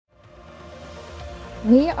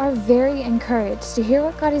We are very encouraged to hear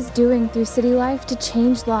what God is doing through City Life to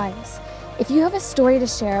change lives. If you have a story to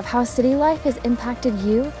share of how City Life has impacted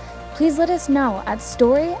you, please let us know at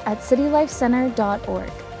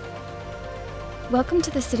story@citylifecenter.org. Welcome to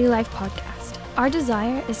the City Life podcast. Our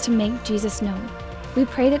desire is to make Jesus known. We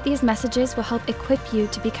pray that these messages will help equip you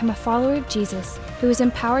to become a follower of Jesus who is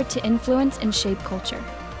empowered to influence and shape culture.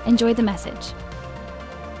 Enjoy the message.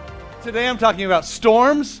 Today I'm talking about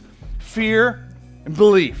storms, fear, and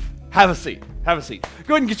belief. Have a seat. Have a seat.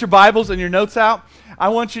 Go ahead and get your Bibles and your notes out. I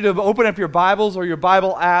want you to open up your Bibles or your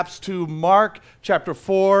Bible apps to Mark chapter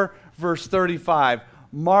 4, verse 35.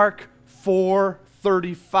 Mark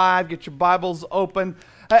 4:35. Get your Bibles open.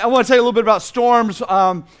 I want to tell you a little bit about storms.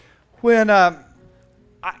 When I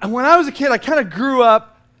was a kid, I kind of grew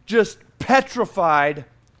up just petrified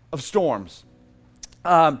of storms.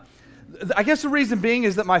 I guess the reason being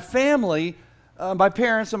is that my family, my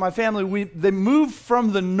parents and my family, they moved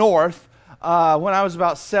from the north when I was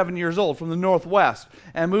about 7 years old, from the northwest,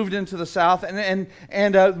 and moved into the south. And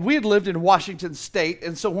we had lived in Washington State,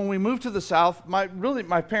 and so when we moved to the south, my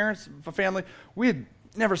parents, my family, we had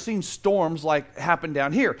never seen storms like happen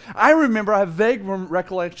down here. I have vague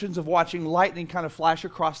recollections of watching lightning kind of flash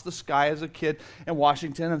across the sky as a kid in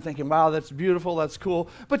Washington and thinking, wow, that's beautiful, that's cool.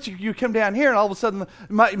 But you come down here and all of a sudden,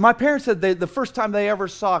 my parents said the first time they ever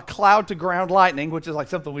saw cloud to ground lightning, which is like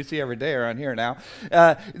something we see every day around here now,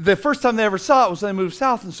 the first time they ever saw it was when they moved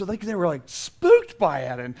south, and so they were like spooked by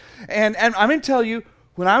it. And I'm going to tell you,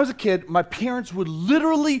 when I was a kid, my parents would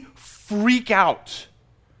literally freak out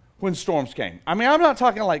when storms came. I mean, I'm not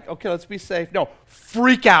talking like, okay, let's be safe. No,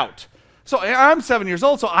 freak out. So I'm 7 years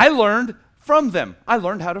old, so I learned from them. I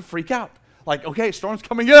learned how to freak out. Like, okay, storm's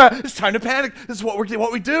coming. Yeah, it's time to panic. This is what we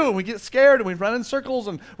do. And we get scared and we run in circles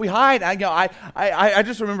and we hide. I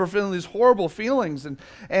just remember feeling these horrible feelings.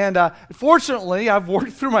 And fortunately, I've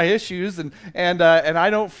worked through my issues and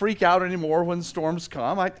I don't freak out anymore when storms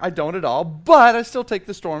come. I don't at all. But I still take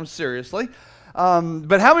the storms seriously.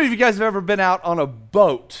 But how many of you guys have ever been out on a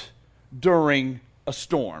boat during a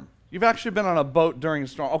storm? You've actually been on a boat during a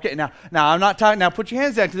storm. Okay, now I'm not talking. Now put your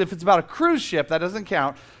hands down, because if it's about a cruise ship, that doesn't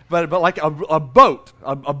count. But like a boat,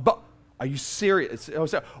 a boat. Are you serious?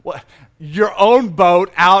 What? Your own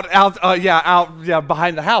boat out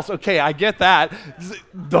behind the house. Okay, I get that.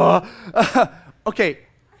 Duh. Okay,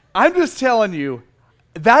 I'm just telling you,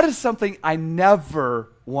 that is something I never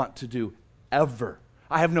want to do, ever.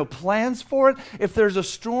 I have no plans for it. If there's a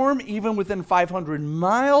storm, even within 500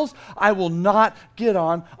 miles, I will not get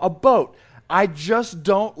on a boat. I just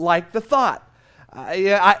don't like the thought.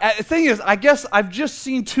 The thing is, I guess I've just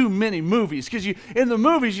seen too many movies, because in the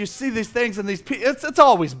movies you see these things and these people. It's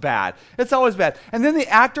always bad. It's always bad. And then the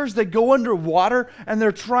actors, they go underwater and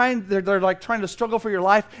they're like trying to struggle for your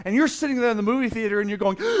life, and you're sitting there in the movie theater and you're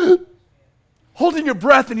going, holding your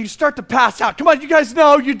breath, and you start to pass out. Come on, you guys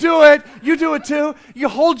know, you do it. You do it too. You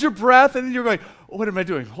hold your breath, and then you're going, what am I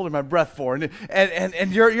doing? Holding my breath for?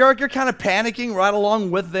 And you're kind of panicking right along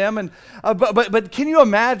with them. But can you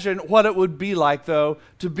imagine what it would be like, though,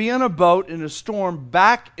 to be on a boat in a storm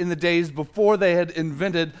back in the days before they had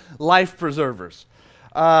invented life preservers?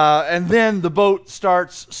 And then the boat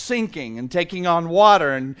starts sinking and taking on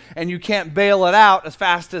water, and you can't bail it out as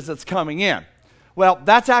fast as it's coming in. Well,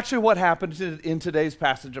 that's actually what happened in today's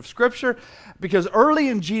passage of Scripture, because early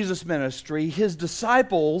in Jesus' ministry, his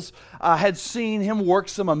disciples had seen him work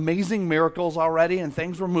some amazing miracles already, and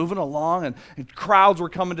things were moving along, and crowds were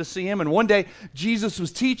coming to see him. And one day, Jesus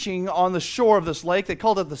was teaching on the shore of this lake. They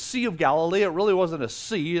called it the Sea of Galilee. It really wasn't a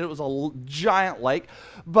sea. It was a giant lake.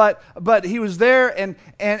 But he was there, and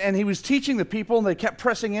he was teaching the people, and they kept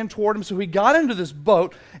pressing in toward him. So he got into this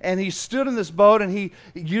boat, and he stood in this boat, and he,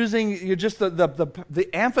 using just the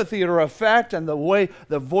amphitheater effect and the way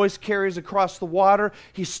the voice carries across the water,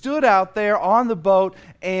 he stood out there on the boat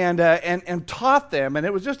and taught them. And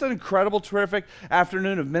it was just an incredible, terrific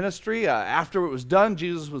afternoon of ministry. After it was done,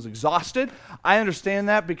 Jesus was exhausted. I understand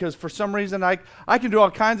that, because for some reason I can do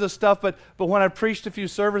all kinds of stuff, but when I preached a few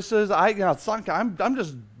services, I'm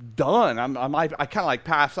just done. I kind of like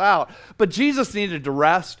pass out. But Jesus needed to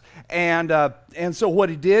rest, and so what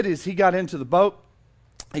he did is he got into the boat.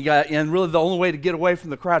 And really the only way to get away from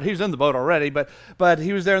the crowd, he was in the boat already, but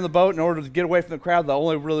he was there in the boat. In order to get away from the crowd, the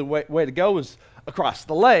only really way to go was across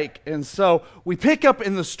the lake. And so we pick up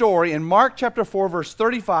in the story in Mark chapter 4, verse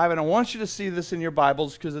 35, and I want you to see this in your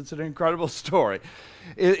Bibles because it's an incredible story.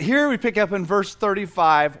 Here we pick up in verse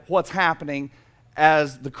 35 what's happening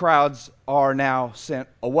as the crowds are now sent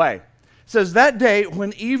away. It says, that day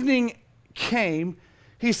when evening came,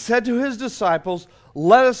 he said to his disciples,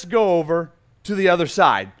 "Let us go over to the other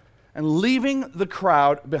side." And leaving the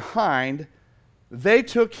crowd behind, they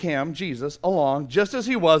took him, Jesus, along just as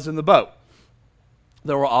he was in the boat.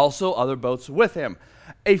 There were also other boats with him.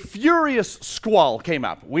 A furious squall came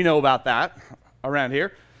up. We know about that around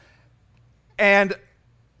here. And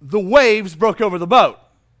the waves broke over the boat.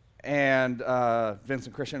 And Vince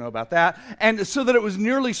and Christian know about that. And so that it was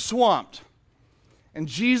nearly swamped. And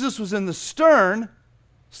Jesus was in the stern,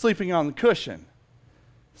 sleeping on the cushion.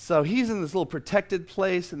 So he's in this little protected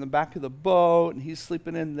place in the back of the boat, and he's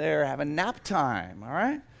sleeping in there having nap time, all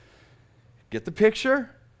right? Get the picture?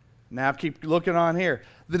 Now keep looking on here.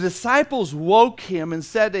 The disciples woke him and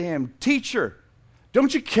said to him, "Teacher,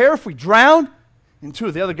 don't you care if we drown?" In two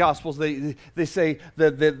of the other Gospels, they say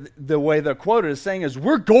the way they're quoted is saying is,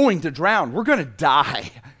 "We're going to drown. We're going to die.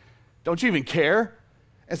 Don't you even care?"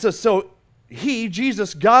 And so he,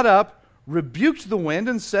 Jesus, got up, rebuked the wind,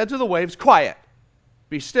 and said to the waves, "Quiet.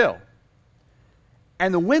 Be still."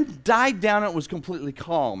 And the wind died down and it was completely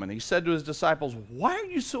calm. And he said to his disciples, "Why are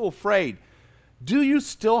you so afraid? Do you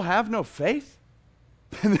still have no faith?"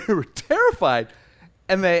 And they were terrified.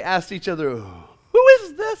 And they asked each other, "Who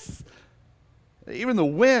is this? Even the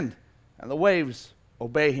wind and the waves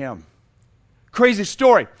obey him." Crazy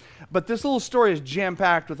story. But this little story is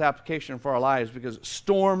jam-packed with application for our lives because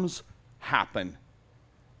storms happen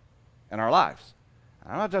in our lives.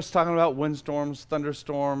 I'm not just talking about windstorms,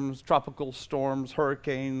 thunderstorms, tropical storms,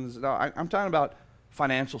 hurricanes. No, I'm talking about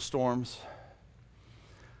financial storms,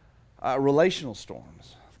 relational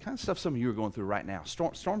storms, the kind of stuff some of you are going through right now.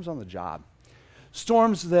 Storms on the job.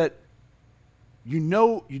 Storms that you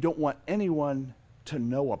know you don't want anyone to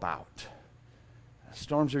know about.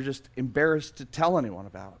 Storms you're just embarrassed to tell anyone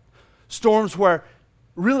about. Storms where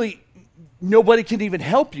really nobody can even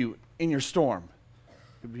help you in your storm.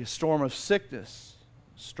 It could be a storm of sickness,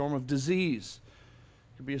 a storm of disease.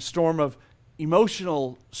 It could be a storm of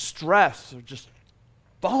emotional stress or just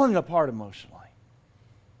falling apart emotionally.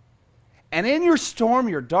 And in your storm,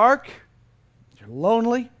 you're dark, you're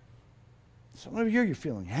lonely. Some of you, you're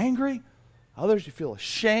feeling angry. Others, you feel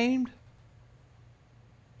ashamed.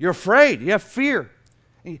 You're afraid. You have fear.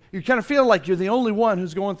 You kind of feel like you're the only one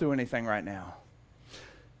who's going through anything right now.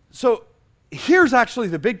 So here's actually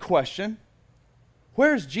the big question.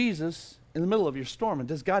 Where's Jesus in the middle of your storm, and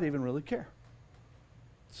does God even really care?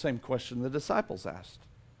 Same question the disciples asked.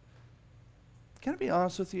 Can I be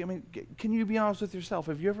honest with you? I mean, can you be honest with yourself?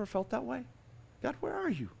 Have you ever felt that way? God, where are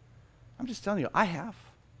you? I'm just telling you, I have.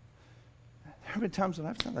 There have been times when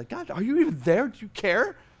I've said, like, God, are you even there? Do you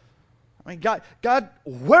care? I mean, God,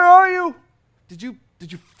 where are you? Did you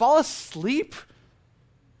fall asleep?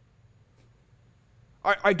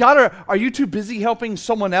 God, are you too busy helping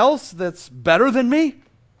someone else that's better than me?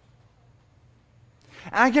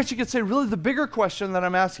 And I guess you could say really the bigger question that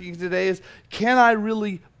I'm asking today is, can I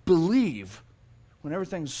really believe when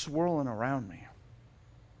everything's swirling around me?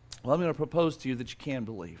 Well, I'm going to propose to you that you can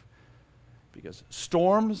believe. Because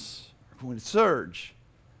storms are going to surge,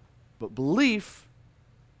 but belief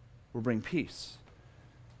will bring peace.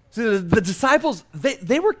 See, the disciples,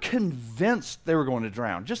 they were convinced they were going to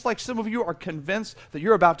drown, just like some of you are convinced that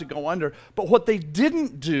you're about to go under. But what they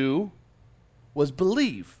didn't do was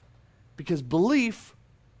believe, because belief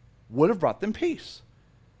would have brought them peace.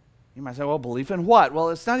 You might say, well, belief in what? Well,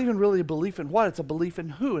 it's not even really a belief in what, it's a belief in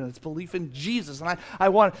who, and it's belief in Jesus. And I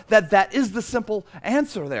want that is the simple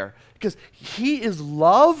answer there, because he is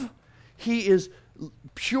love, he is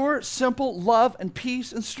pure, simple love and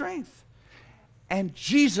peace and strength. And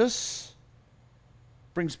Jesus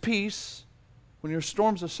brings peace when your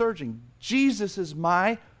storms are surging. Jesus is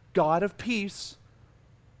my God of peace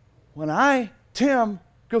when I, Tim,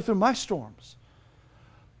 go through my storms.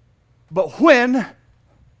 But when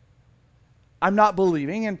I'm not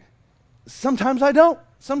believing, and sometimes I don't.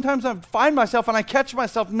 Sometimes I find myself and I catch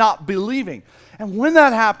myself not believing. And when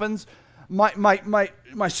that happens,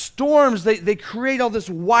 my storms, they create all this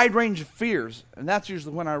wide range of fears. And that's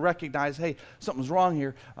usually when I recognize, hey, something's wrong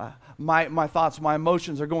here. My thoughts, my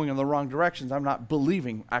emotions are going in the wrong directions. I'm not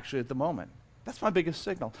believing actually at the moment. That's my biggest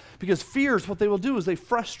signal. Because fears, what they will do is they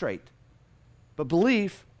frustrate. But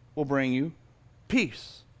belief will bring you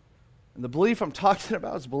peace. And the belief I'm talking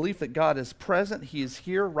about is belief that God is present. He is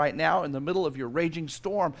here right now in the middle of your raging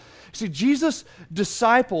storm. See, Jesus'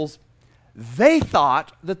 disciples, they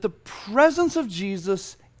thought that the presence of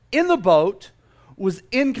Jesus in the boat was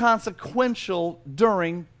inconsequential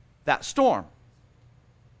during that storm.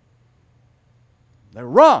 They're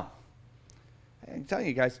wrong. I'm telling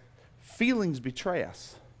you guys, feelings betray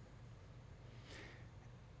us.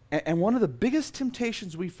 And one of the biggest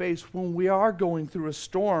temptations we face when we are going through a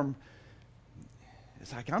storm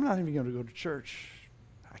is like, I'm not even going to go to church.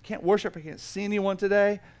 I can't worship, I can't see anyone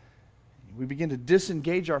today. We begin to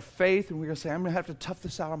disengage our faith, and we're going to say, I'm going to have to tough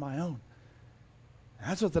this out on my own. And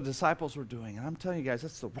that's what the disciples were doing. And I'm telling you guys,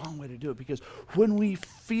 that's the wrong way to do it, because when we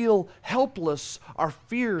feel helpless, our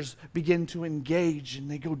fears begin to engage, and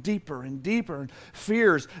they go deeper and deeper. And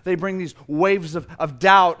fears, they bring these waves of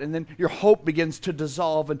doubt, and then your hope begins to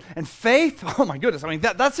dissolve. And faith, oh my goodness, I mean,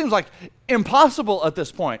 that seems like impossible at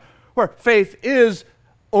this point, where faith is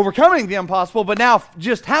overcoming the impossible, but now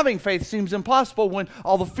just having faith seems impossible when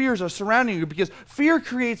all the fears are surrounding you, because fear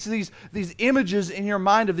creates these images in your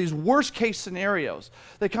mind of these worst case scenarios.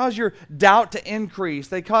 They cause your doubt to increase.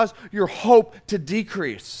 They cause your hope to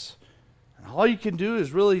decrease. And all you can do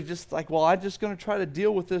is really just like, well, I'm just going to try to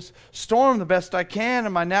deal with this storm the best I can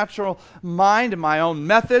in my natural mind and my own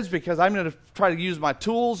methods, because I'm going to try to use my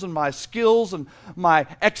tools and my skills and my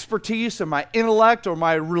expertise and my intellect or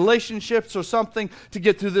my relationships or something to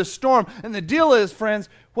get through this storm. And the deal is, friends,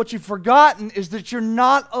 what you've forgotten is that you're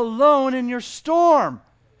not alone in your storm.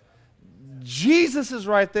 Jesus is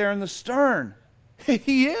right there in the stern.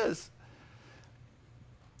 He is.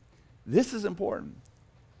 This is important.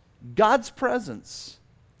 God's presence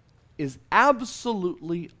is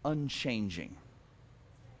absolutely unchanging.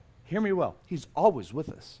 Hear me well. He's always with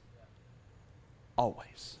us.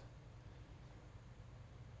 Always.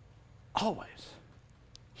 Always.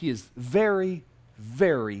 He is very,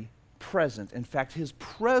 very present. In fact, his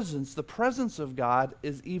presence, the presence of God,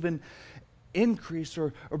 is even increased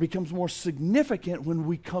or becomes more significant when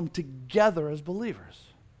we come together as believers.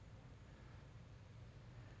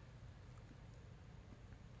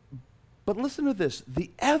 But listen to this.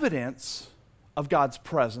 The evidence of God's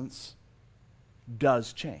presence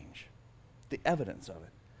does change. The evidence of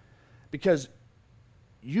it. Because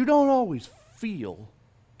you don't always feel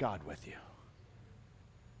God with you.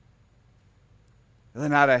 The other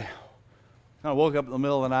night I woke up in the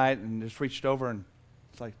middle of the night and just reached over, and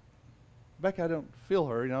it's like, Becca, I don't feel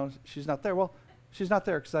her. You know, she's not there. Well, she's not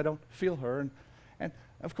there because I don't feel her. And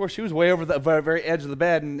of course, she was way over the very edge of the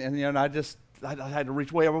bed, and you know, I had to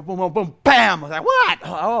reach way over, boom, boom, boom, bam. I was like, what?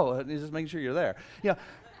 Oh, just making sure you're there. You know,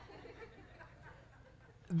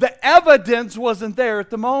 the evidence wasn't there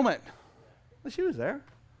at the moment. But she was there.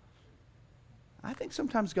 I think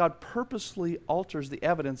sometimes God purposely alters the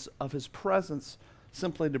evidence of his presence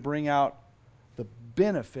simply to bring out the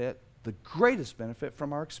benefit, the greatest benefit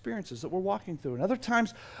from our experiences that we're walking through. And other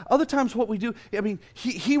times what we do, I mean,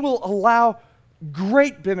 he will allow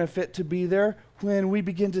great benefit to be there when we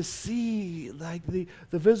begin to see like the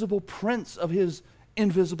visible prints of his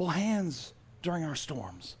invisible hands during our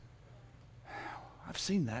storms. I've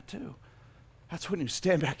seen that too. That's when you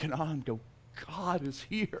stand back in awe and go, God is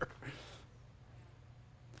here.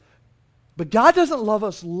 But God doesn't love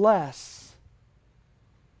us less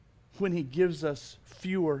when he gives us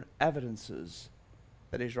fewer evidences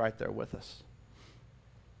that he's right there with us.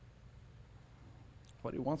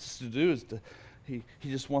 What he wants us to do is he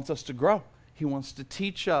just wants us to grow. He wants to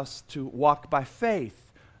teach us to walk by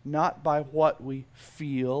faith, not by what we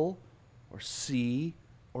feel or see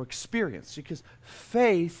or experience. Because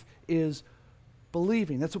faith is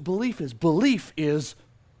believing. That's what belief is. Belief is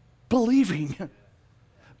believing.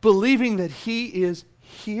 Believing that he is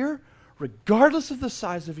here, regardless of the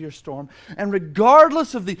size of your storm, and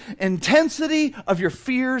regardless of the intensity of your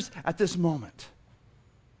fears at this moment.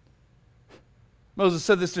 Moses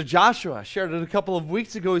said this to Joshua. I shared it a couple of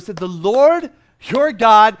weeks ago. He said, the Lord, your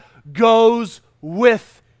God, goes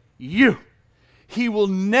with you. He will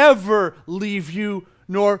never leave you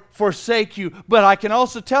nor forsake you. But I can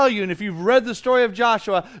also tell you, and if you've read the story of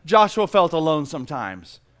Joshua, Joshua felt alone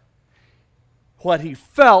sometimes. What he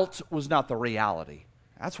felt was not the reality.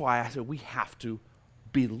 That's why I said we have to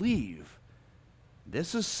believe.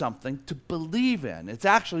 This is something to believe in. It's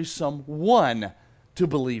actually someone to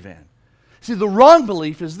believe in. See, the wrong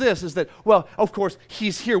belief is this, is that, well, of course,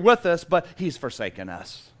 he's here with us, but he's forsaken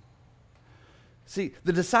us. See,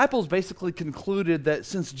 the disciples basically concluded that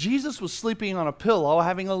since Jesus was sleeping on a pillow,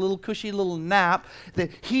 having a little cushy little nap, that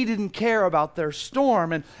he didn't care about their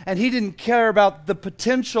storm, and he didn't care about the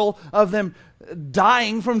potential of them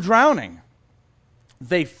dying from drowning.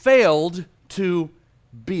 They failed to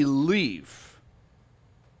believe.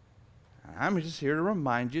 I'm just here to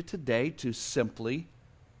remind you today to simply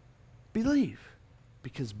believe,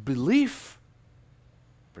 because belief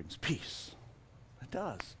brings peace. It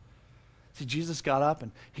does. See, Jesus got up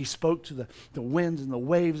and he spoke to the winds and the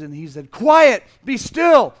waves, and he said, quiet, be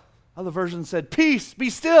still. Other versions said, peace, be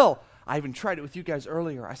still. I even tried it with you guys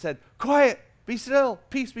earlier. I said, quiet, be still,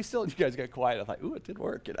 peace, be still. And you guys got quiet. I thought, ooh, it did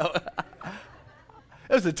work, you know.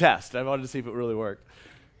 It was a test. I wanted to see if it really worked.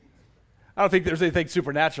 I don't think there's anything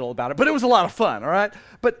supernatural about it, but it was a lot of fun, all right?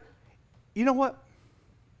 But you know what?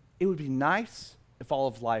 It would be nice if all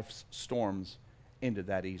of life's storms ended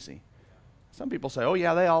that easy. Some people say, oh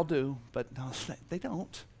yeah, they all do, but no, they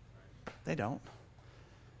don't. They don't.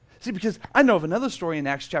 See, because I know of another story in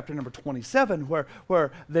Acts chapter number 27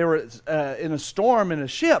 where they were in a storm in a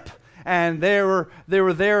ship, and they were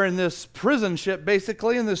there in this prison ship,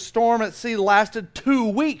 basically, and this storm at sea lasted 2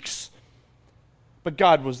 weeks. But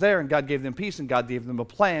God was there, and God gave them peace, and God gave them a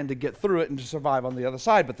plan to get through it and to survive on the other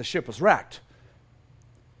side, but the ship was wrecked.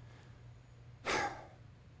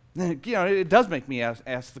 It does make me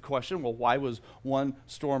ask the question, well, why was one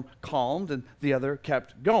storm calmed and the other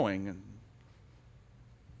kept going? And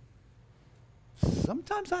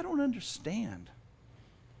sometimes I don't understand.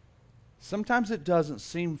 Sometimes it doesn't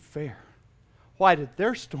seem fair. Why did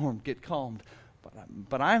their storm get calmed,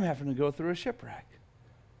 but I'm having to go through a shipwreck?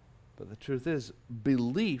 But the truth is,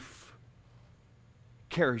 belief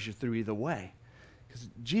carries you through either way. Because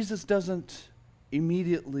Jesus doesn't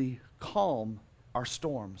immediately calm our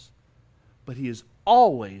storms, but he is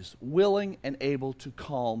always willing and able to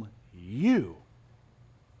calm you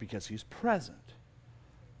because he's present.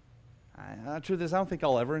 The truth is, I don't think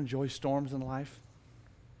I'll ever enjoy storms in life,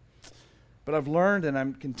 but I've learned, and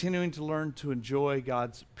I'm continuing to learn, to enjoy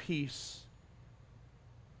God's peace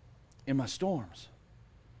in my storms.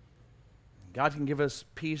 God can give us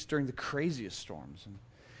peace during the craziest storms. And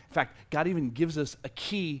in fact, God even gives us a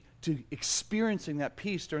key to experiencing that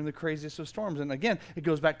peace during the craziest of storms. And again, it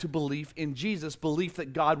goes back to belief in Jesus, belief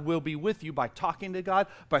that God will be with you by talking to God,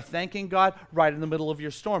 by thanking God right in the middle of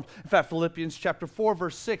your storms. In fact, Philippians chapter 4,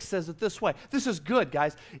 verse 6 says it this way. This is good,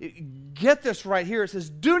 guys. Get this right here. It says,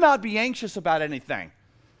 do not be anxious about anything.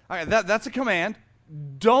 All right, that's a command.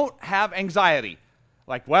 Don't have anxiety.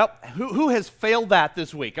 Like, well, who has failed that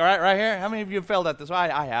this week? All right, right here. How many of you have failed that this week?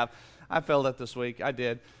 I have. I failed it this week. I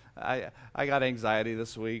did. I got anxiety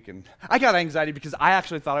this week, and I got anxiety because I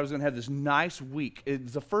actually thought I was going to have this nice week.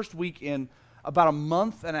 It's the first week in about a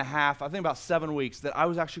month and a half, I think about 7 weeks, that I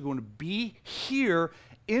was actually going to be here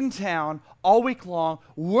in town all week long,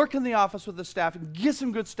 work in the office with the staff, and get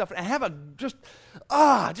some good stuff, and have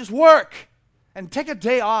just work, and take a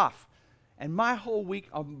day off. And my whole week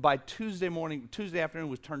by Tuesday afternoon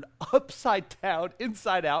was turned upside down,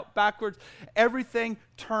 inside out, backwards. Everything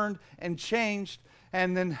turned and changed.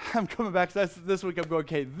 And then I'm coming back this week. I'm going,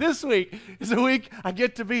 okay, this week is a week I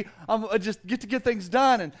get to just get to get things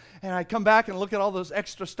done. And I come back and look at all those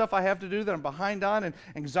extra stuff I have to do that I'm behind on, and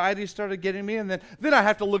anxiety started getting me. And then I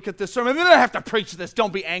have to look at this sermon. And then I have to preach this.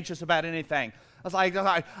 Don't be anxious about anything. I was like,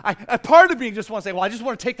 a part of me just wants to say, well, I just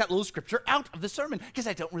want to take that little scripture out of the sermon because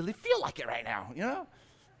I don't really feel like it right now, you know?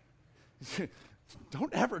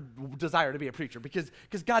 Don't ever desire to be a preacher because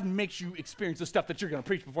God makes you experience the stuff that you're going to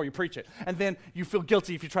preach before you preach it. And then you feel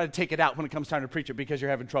guilty if you try to take it out when it comes time to preach it because you're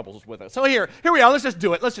having troubles with it. So here we are. Let's just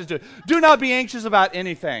do it. Do not be anxious about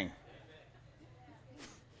anything.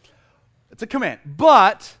 It's a command.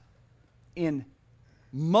 But in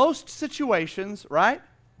most situations, right?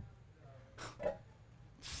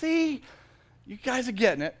 See, you guys are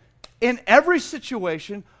getting it. In every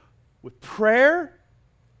situation, with prayer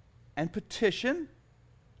and petition,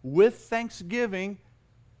 with thanksgiving,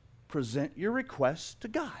 present your requests to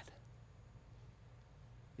God.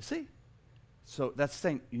 You see? So that's the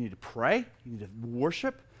thing. You need to pray, you need to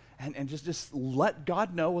worship, and just let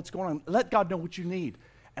God know what's going on. Let God know what you need,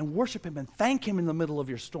 and worship him and thank him in the middle of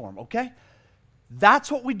your storm, okay?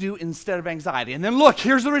 That's what we do instead of anxiety. And then look,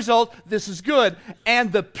 here's the result. This is good.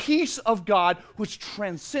 And the peace of God, which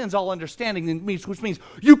transcends all understanding, which means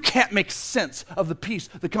you can't make sense of the peace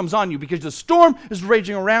that comes on you because the storm is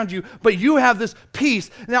raging around you, but you have this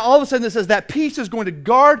peace. Now, all of a sudden, it says that peace is going to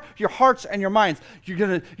guard your hearts and your minds.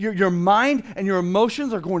 Your mind and your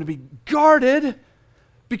emotions are going to be guarded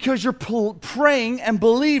because you're praying and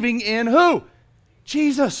believing in who?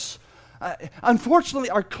 Jesus.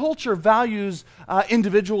 Unfortunately, our culture values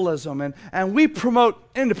individualism, and we promote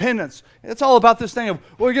independence. It's all about this thing of,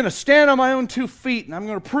 well, we're going to stand on my own 2 feet, and I'm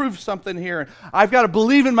going to prove something here, and I've got to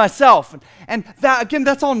believe in myself. And that, again,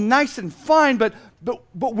 that's all nice and fine, but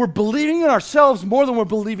we're believing in ourselves more than we're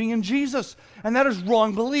believing in Jesus. And that is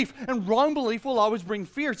wrong belief. And wrong belief will always bring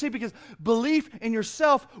fear. See, because belief in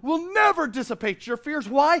yourself will never dissipate your fears.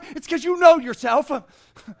 Why? It's because you know yourself.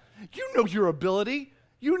 You know your ability.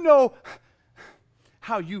 You know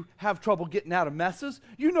how you have trouble getting out of messes.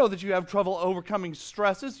 You know that you have trouble overcoming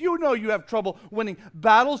stresses. You know you have trouble winning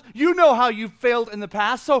battles. You know how you failed in the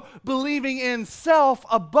past. So believing in self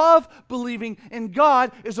above believing in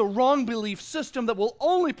God is a wrong belief system that will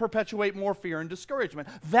only perpetuate more fear and discouragement.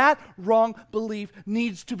 That wrong belief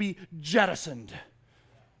needs to be jettisoned.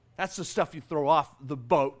 That's the stuff you throw off the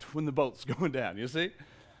boat when the boat's going down, you see?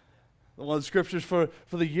 One of the scriptures for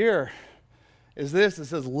the year is this. It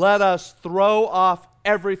says, let us throw off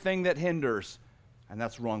everything that hinders. And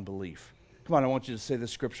that's wrong belief. Come on, I want you to say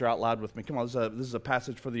this scripture out loud with me. Come on, this is a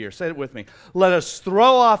passage for the year. Say it with me. Let us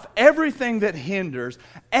throw off everything that hinders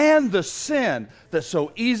and the sin that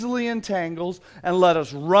so easily entangles, and let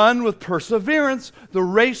us run with perseverance the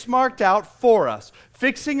race marked out for us,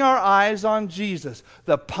 fixing our eyes on Jesus,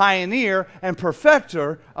 the pioneer and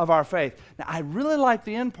perfecter of our faith. Now, I really like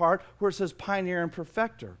the end part where it says pioneer and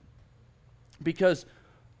perfecter, because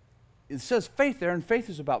it says faith there, and faith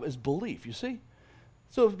is belief, you see?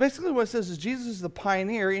 So basically what it says is Jesus is the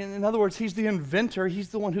pioneer. In other words, he's the inventor. He's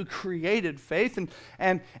the one who created faith,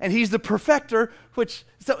 and he's the perfecter,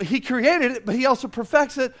 so he created it, but he also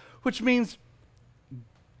perfects it, which means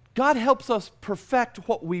God helps us perfect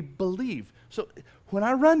what we believe. So when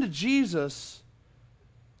I run to Jesus,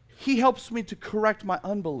 he helps me to correct my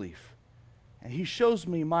unbelief, and he shows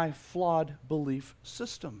me my flawed belief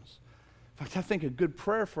systems. In fact, I think a good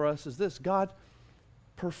prayer for us is this: God,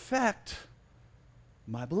 perfect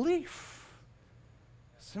my belief.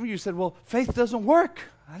 Some of you said, well, faith doesn't work.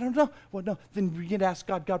 I don't know. Well, no, then begin to ask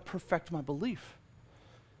God, God, perfect my belief.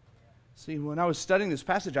 See, when I was studying this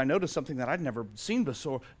passage, I noticed something that I'd never seen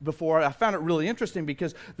before. I found it really interesting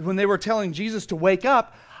because when they were telling Jesus to wake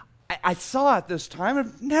up, I saw it this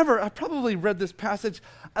time. I probably read this passage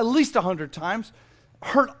at least 100 times,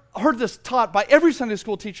 heard this taught by every Sunday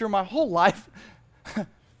school teacher my whole life.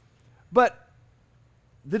 But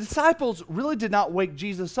the disciples really did not wake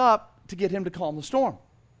Jesus up to get him to calm the storm.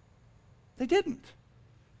 They didn't.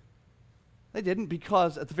 They didn't,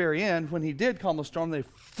 because at the very end, when he did calm the storm, they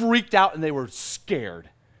freaked out and they were scared.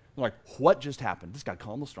 They're like, what just happened? This guy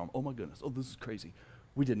calmed the storm. Oh my goodness. Oh, this is crazy.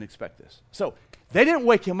 We didn't expect this. So they didn't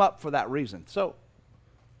wake him up for that reason. So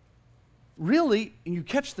really, you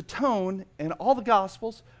catch the tone in all the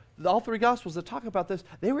Gospels, all three Gospels that talk about this,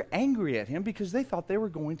 they were angry at him because they thought they were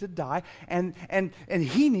going to die, and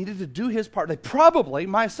he needed to do his part.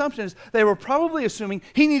 My assumption is they were probably assuming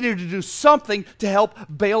he needed to do something to help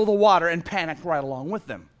bail the water, and panicked right along with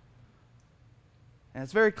them. And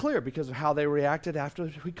it's very clear because of how they reacted after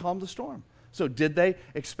he calmed the storm. So did they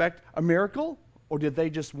expect a miracle, or did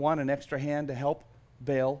they just want an extra hand to help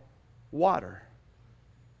bail water?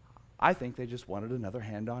 I think they just wanted another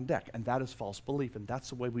hand on deck, and that is false belief, and that's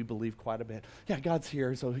the way we believe quite a bit. Yeah, God's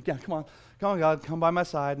here, so yeah, come on, God, come by my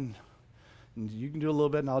side, and you can do a little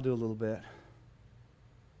bit, and I'll do a little bit.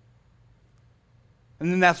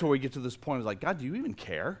 And then that's where we get to this point, is like, God, do you even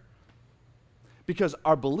care? Because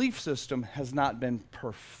our belief system has not been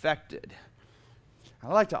perfected.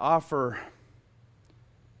 I'd like to offer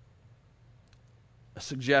a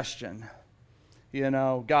suggestion.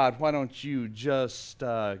 God, why don't you just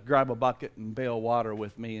grab a bucket and bail water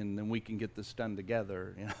with me, and then we can get this done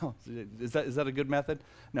together? Is that a good method?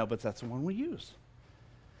 No, but that's the one we use.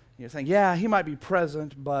 You're saying, yeah, he might be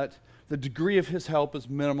present, but the degree of his help is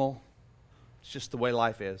minimal. It's just the way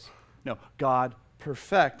life is. No, God,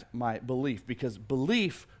 perfect my belief, because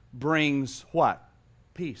belief brings what?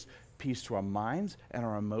 Peace. Peace to our minds and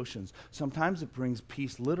our emotions. Sometimes it brings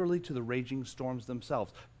peace literally to the raging storms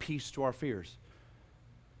themselves. Peace to our fears.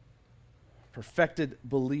 Perfected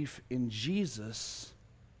belief in Jesus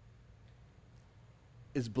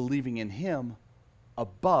is believing in him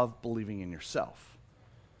above believing in yourself.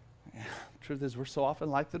 Truth is, we're so often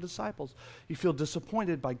like the disciples. You feel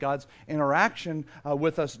disappointed by God's interaction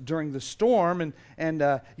with us during the storm,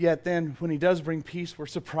 and yet then when he does bring peace, we're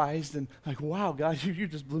surprised and like, wow, God, you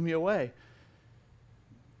just blew me away.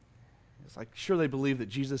 It's like, sure, they believe that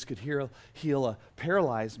Jesus could heal a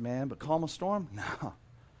paralyzed man, but calm a storm? No.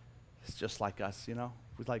 It's just like us, We're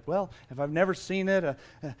like, well, if I've never seen it,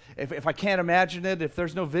 if I can't imagine it, if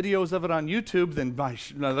there's no videos of it on YouTube, then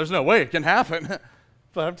there's no way it can happen.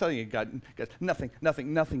 But I'm telling you, God,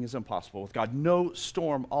 nothing is impossible with God. No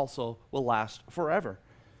storm also will last forever.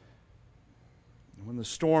 When the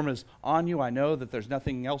storm is on you, I know that there's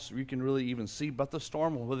nothing else you can really even see but the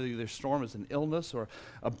storm. Whether the storm is an illness or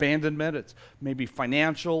abandonment, it's maybe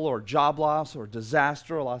financial or job loss or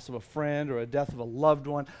disaster, or loss of a friend or a death of a loved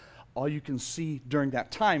one. All you can see during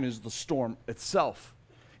that time is the storm itself.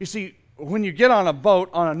 You see, when you get on a boat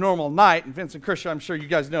on a normal night, and Vince and Christian, I'm sure you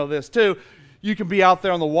guys know this too, You can be out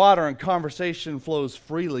there on the water and conversation flows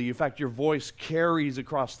freely. In fact, your voice carries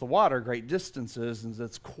across the water great distances, and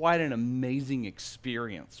it's quite an amazing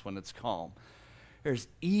experience when it's calm. There's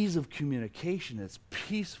ease of communication. It's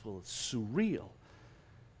peaceful. It's surreal,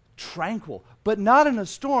 tranquil, but not in a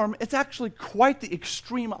storm. It's actually quite the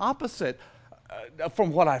extreme opposite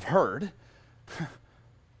from what I've heard.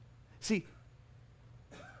 See,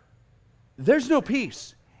 there's no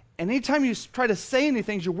peace. And anytime you try to say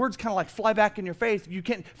anything, your words kind of like fly back in your face. You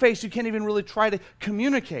can't even really try to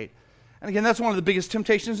communicate. And again, that's one of the biggest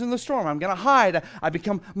temptations in the storm. I'm going to hide. I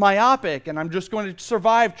become myopic, and I'm just going to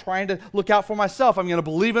survive trying to look out for myself. I'm going to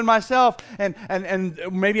believe in myself, and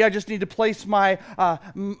maybe I just need to place my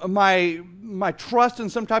trust in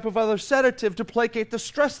some type of other sedative to placate the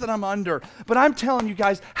stress that I'm under. But I'm telling you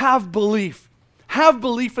guys, have belief. Have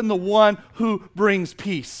belief in the one who brings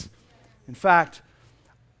peace. In fact,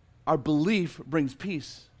 our belief brings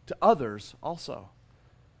peace to others also.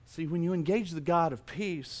 See, when you engage the God of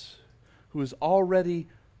peace, who is already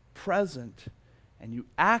present, and you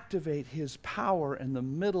activate his power in the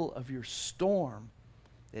middle of your storm,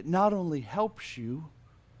 it not only helps you,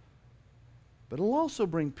 but it'll also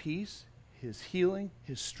bring peace, his healing,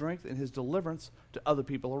 his strength, and his deliverance to other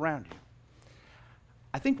people around you.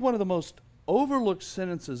 I think one of the most overlooked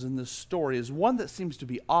sentences in this story is one that seems to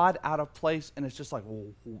be odd, out of place, and it's just like,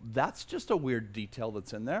 well, that's just a weird detail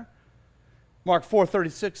that's in there. Mark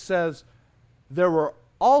 4:36 says, there were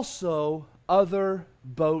also other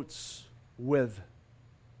boats with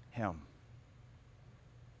him.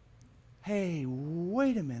 Hey,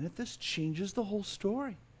 wait a minute, this changes the whole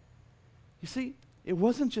story. You see, it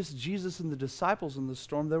wasn't just Jesus and the disciples in the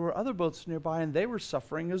storm. There were other boats nearby, and they were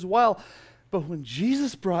suffering as well. But when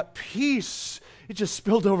Jesus brought peace, it just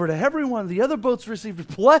spilled over to everyone. The other boats received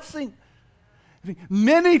a blessing. I mean,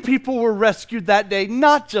 many people were rescued that day,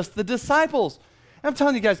 not just the disciples. I'm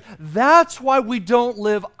telling you guys, that's why we don't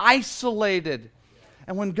live isolated.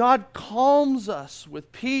 And when God calms us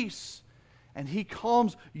with peace, and he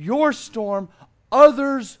calms your storm,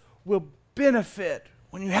 others will benefit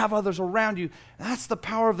when you have others around you. That's the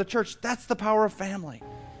power of the church. That's the power of family.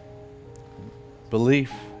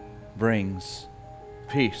 Belief brings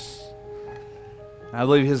peace. I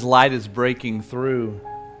believe his light is breaking through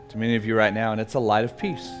to many of you right now, and it's a light of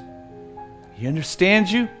peace. He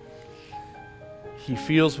understands you. He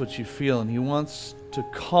feels what you feel, and he wants to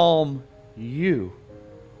calm you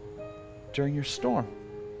during your storm.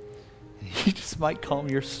 And he just might calm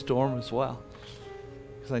your storm as well,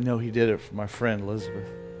 because I know he did it for my friend Elizabeth.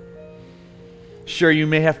 Sure, you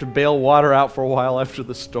may have to bail water out for a while after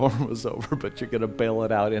the storm was over, but you're going to bail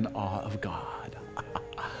it out in awe of God.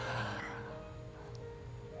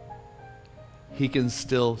 He can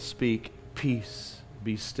still speak, peace,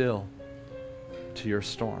 be still, to your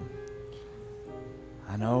storm.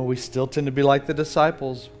 I know we still tend to be like the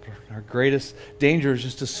disciples. Our greatest danger is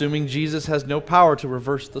just assuming Jesus has no power to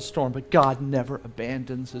reverse the storm, but God never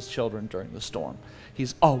abandons his children during the storm.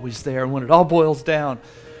 He's always there, and when it all boils down,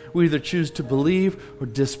 we either choose to believe or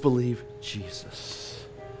disbelieve Jesus.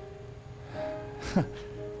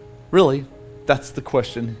 Really, that's the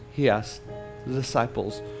question he asked the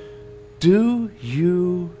disciples. Do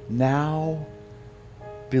you now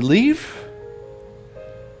believe?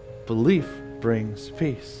 Belief brings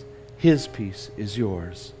peace. His peace is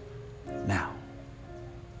yours now.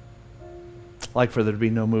 I'd like for there to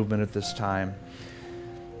be no movement at this time.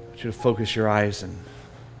 I want you to focus your eyes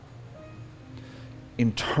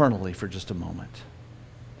internally for just a moment.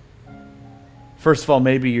 First of all,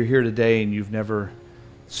 maybe you're here today and you've never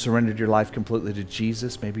surrendered your life completely to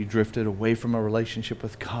Jesus. Maybe you drifted away from a relationship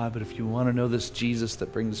with God, but if you want to know this Jesus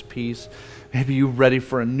that brings peace, maybe you're ready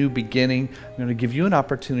for a new beginning, I'm going to give you an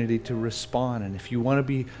opportunity to respond. And if you want to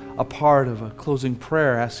be a part of a closing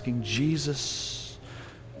prayer asking Jesus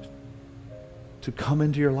to come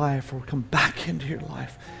into your life or come back into your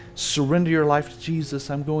life, surrender your life to Jesus,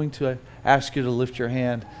 I'm going to ask you to lift your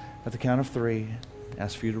hand at the count of 3.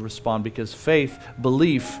 Ask for you to respond, because faith,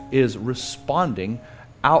 belief, is responding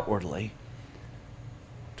outwardly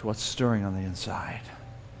to what's stirring on the inside.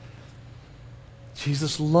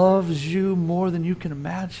 Jesus loves you more than you can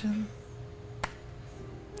imagine.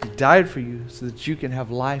 He died for you so that you can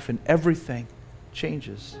have life, and everything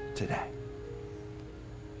changes today.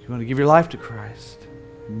 You want to give your life to Christ,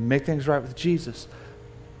 make things right with Jesus.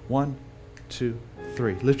 1, 2,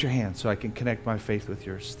 3. Lift your hand so I can connect my faith with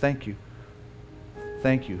yours. Thank you.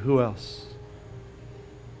 Thank you. Who else?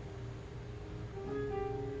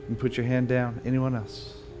 You can put your hand down. Anyone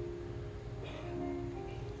else?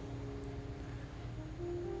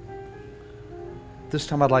 This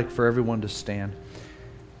time I'd like for everyone to stand.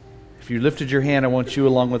 If If you lifted your hand, I want you,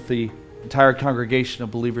 along with the entire congregation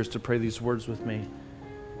of believers, to pray these words with me.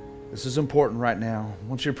 This is important right now. I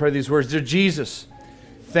want you to pray these words. Dear Jesus,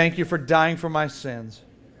 thank you for dying for my sins.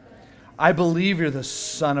 I believe you're the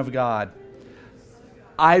Son of God.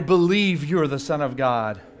 I believe you're the Son of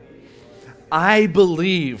God. I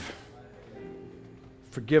believe.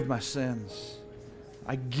 Forgive my sins.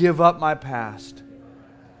 I give up my past,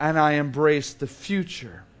 and I embrace the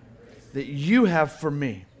future that you have for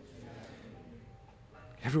me.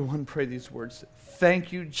 Everyone pray these words.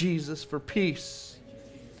 Thank you, Jesus, for peace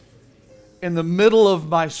in the middle of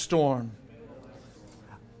my storm.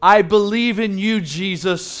 I believe in you,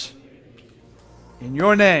 Jesus. In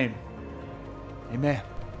your name, amen.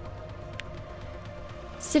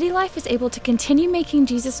 City Life is able to continue making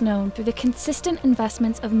Jesus known through the consistent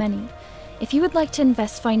investments of many. If you would like to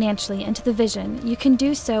invest financially into the vision, you can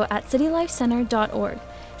do so at citylifecenter.org.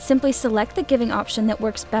 Simply select the giving option that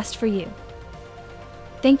works best for you.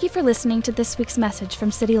 Thank you for listening to this week's message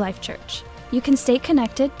from City Life Church. You can stay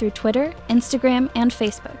connected through Twitter, Instagram, and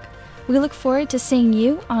Facebook. We look forward to seeing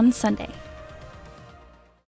you on Sunday.